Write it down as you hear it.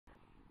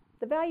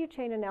The value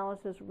chain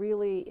analysis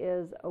really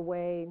is a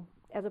way,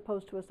 as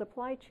opposed to a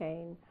supply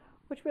chain,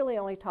 which really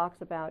only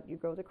talks about you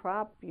grow the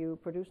crop, you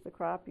produce the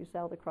crop, you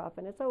sell the crop,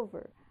 and it's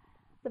over.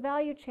 The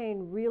value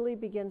chain really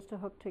begins to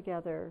hook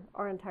together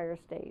our entire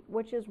state,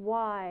 which is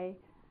why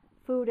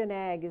food and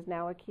ag is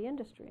now a key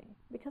industry,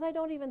 because I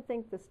don't even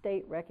think the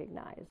state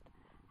recognized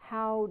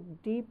how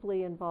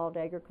deeply involved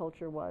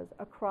agriculture was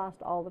across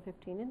all the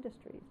 15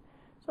 industries.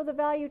 So the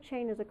value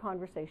chain is a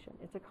conversation.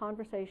 It's a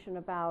conversation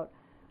about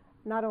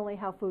not only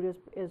how food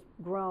is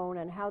grown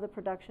and how the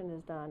production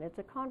is done, it's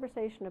a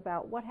conversation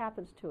about what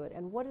happens to it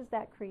and what does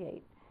that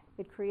create.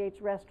 It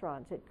creates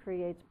restaurants, it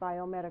creates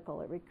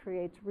biomedical, it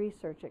creates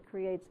research, it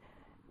creates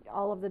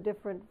all of the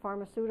different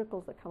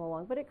pharmaceuticals that come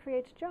along, but it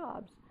creates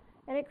jobs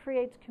and it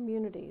creates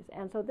communities.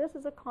 And so this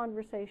is a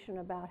conversation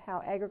about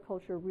how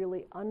agriculture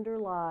really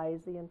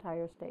underlies the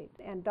entire state.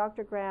 And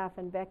Dr. Graff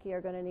and Becky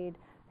are going to need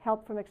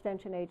help from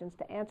extension agents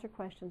to answer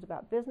questions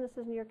about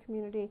businesses in your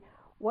community,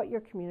 what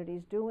your community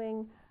is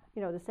doing,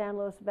 you know, the San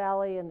Luis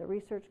Valley and the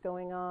research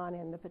going on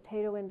in the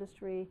potato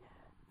industry,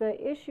 the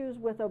issues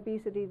with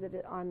obesity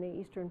that on the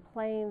Eastern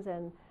Plains,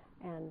 and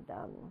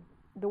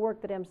the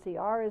work that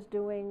MCR is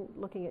doing,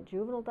 looking at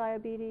juvenile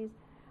diabetes.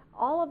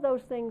 All of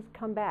those things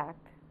come back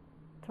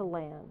to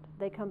land.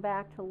 They come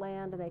back to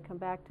land, and they come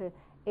back to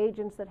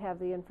agents that have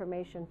the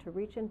information to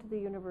reach into the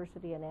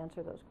university and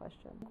answer those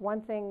questions.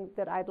 One thing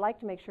that I'd like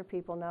to make sure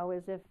people know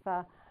is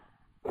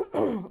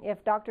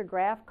if Dr.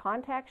 Graff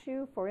contacts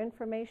you for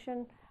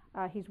information,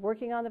 he's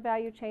working on the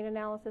value chain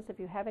analysis. If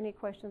you have any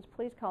questions,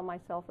 please call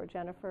myself or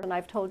Jennifer. And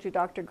I've told you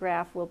Dr.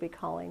 Graff will be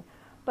calling.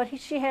 But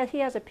he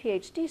has a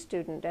PhD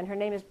student, and her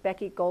name is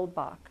Becky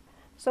Goldbach.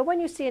 So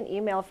when you see an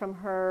email from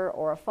her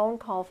or a phone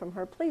call from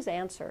her, please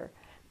answer.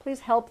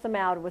 Please help them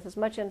out with as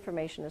much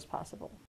information as possible.